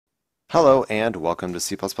Hello and welcome to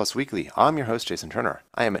C++ Weekly. I'm your host, Jason Turner.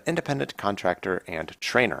 I am an independent contractor and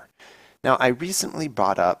trainer. Now, I recently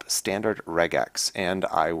brought up standard regex, and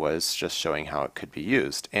I was just showing how it could be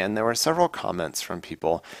used. And there were several comments from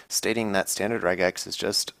people stating that standard regex is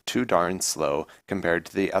just too darn slow compared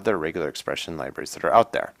to the other regular expression libraries that are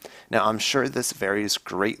out there. Now, I'm sure this varies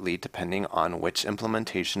greatly depending on which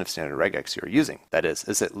implementation of standard regex you're using. That is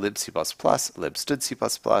it libc++,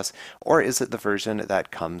 libstd++, or is it the version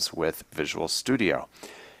that comes with Visual Studio?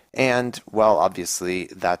 And, well, obviously,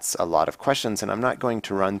 that's a lot of questions, and I'm not going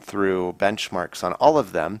to run through benchmarks on all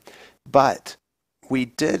of them, but we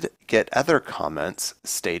did get other comments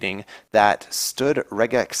stating that std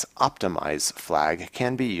regex optimize flag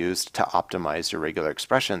can be used to optimize your regular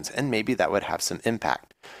expressions, and maybe that would have some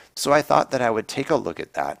impact. So I thought that I would take a look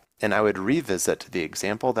at that, and I would revisit the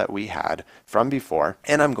example that we had from before,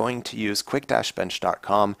 and I'm going to use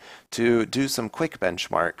quick-bench.com to do some quick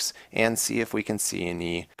benchmarks and see if we can see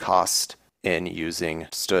any cost in using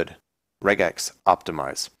std regex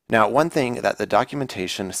optimize. Now, one thing that the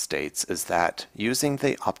documentation states is that using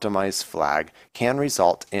the optimize flag can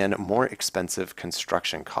result in more expensive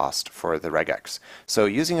construction cost for the regex. So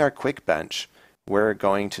using our quick bench, we're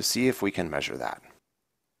going to see if we can measure that.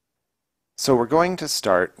 So we're going to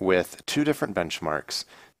start with two different benchmarks.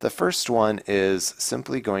 The first one is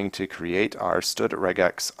simply going to create our std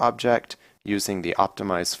regex object using the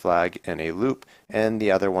optimize flag in a loop, and the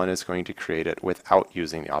other one is going to create it without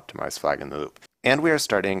using the optimize flag in the loop. And we are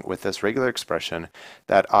starting with this regular expression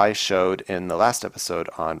that I showed in the last episode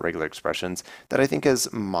on regular expressions that I think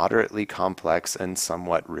is moderately complex and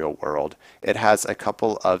somewhat real world. It has a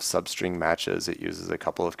couple of substring matches. It uses a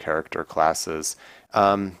couple of character classes.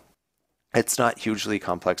 It's not hugely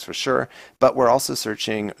complex for sure, but we're also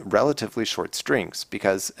searching relatively short strings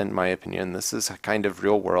because, in my opinion, this is kind of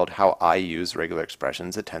real world how I use regular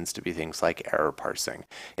expressions. It tends to be things like error parsing.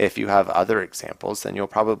 If you have other examples, then you'll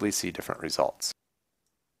probably see different results.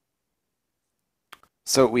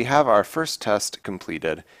 So we have our first test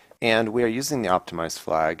completed, and we are using the optimize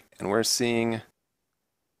flag, and we're seeing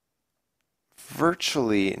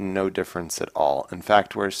virtually no difference at all. In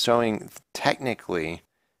fact, we're showing technically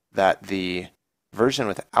that the version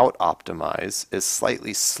without optimize is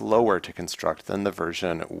slightly slower to construct than the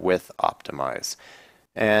version with optimize.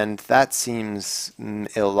 And that seems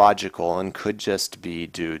illogical and could just be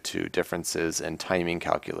due to differences in timing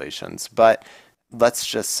calculations. But let's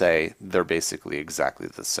just say they're basically exactly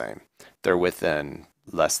the same. They're within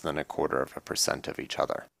less than 0.25% of each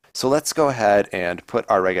other. So let's go ahead and put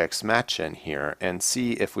our regex match in here and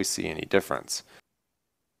see if we see any difference.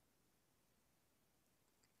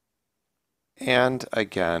 And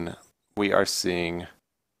again, we are seeing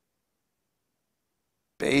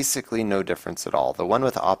basically no difference at all. The one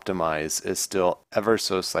with optimize is still ever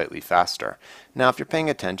so slightly faster. Now, if you're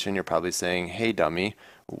paying attention, you're probably saying, hey dummy,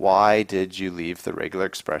 why did you leave the regular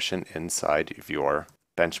expression inside of your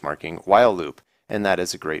benchmarking while loop? And that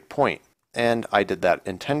is a great point. And I did that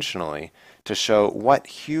intentionally to show what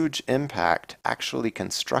huge impact actually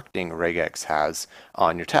constructing regex has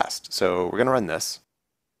on your test. So we're going to run this.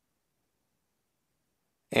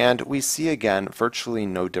 And we see again virtually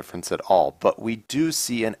no difference at all, but we do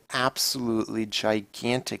see an absolutely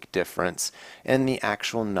gigantic difference in the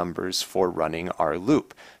actual numbers for running our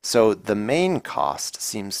loop. So the main cost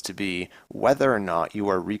seems to be whether or not you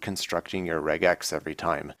are reconstructing your regex every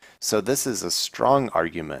time. So this is a strong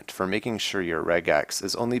argument for making sure your regex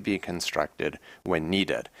is only being constructed when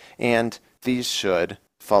needed. And these should,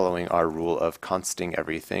 following our rule of consting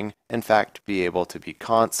everything, in fact be able to be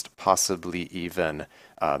const, possibly even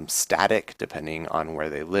static depending on where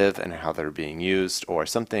they live and how they're being used, or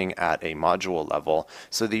something at a module level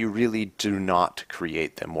so that you really do not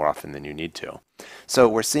create them more often than you need to. So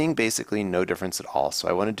we're seeing basically no difference at all. So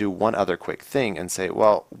I want to do one other quick thing and say,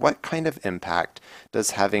 well, what kind of impact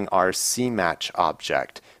does having our cmatch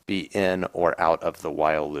object be in or out of the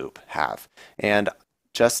while loop have? And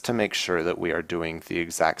just to make sure that we are doing the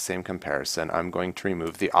exact same comparison, I'm going to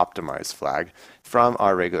remove the optimize flag from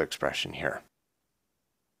our regular expression here.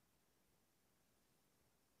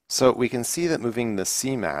 So we can see that moving the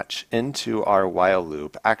cmatch into our while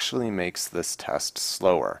loop actually makes this test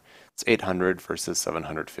slower. It's 800 versus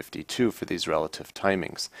 752 for these relative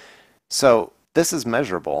timings. So this is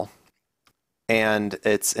measurable, and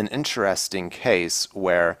it's an interesting case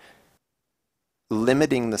where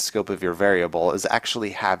limiting the scope of your variable is actually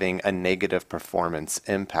having a negative performance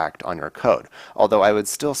impact on your code. Although I would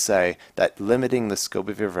still say that limiting the scope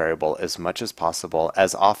of your variable as much as possible,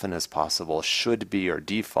 as often as possible, should be your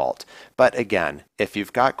default. But again, if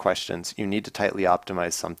you've got questions, you need to tightly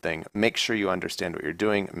optimize something, make sure you understand what you're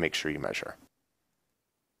doing, make sure you measure.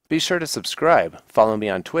 Be sure to subscribe, follow me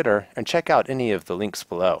on Twitter, and check out any of the links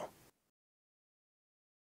below.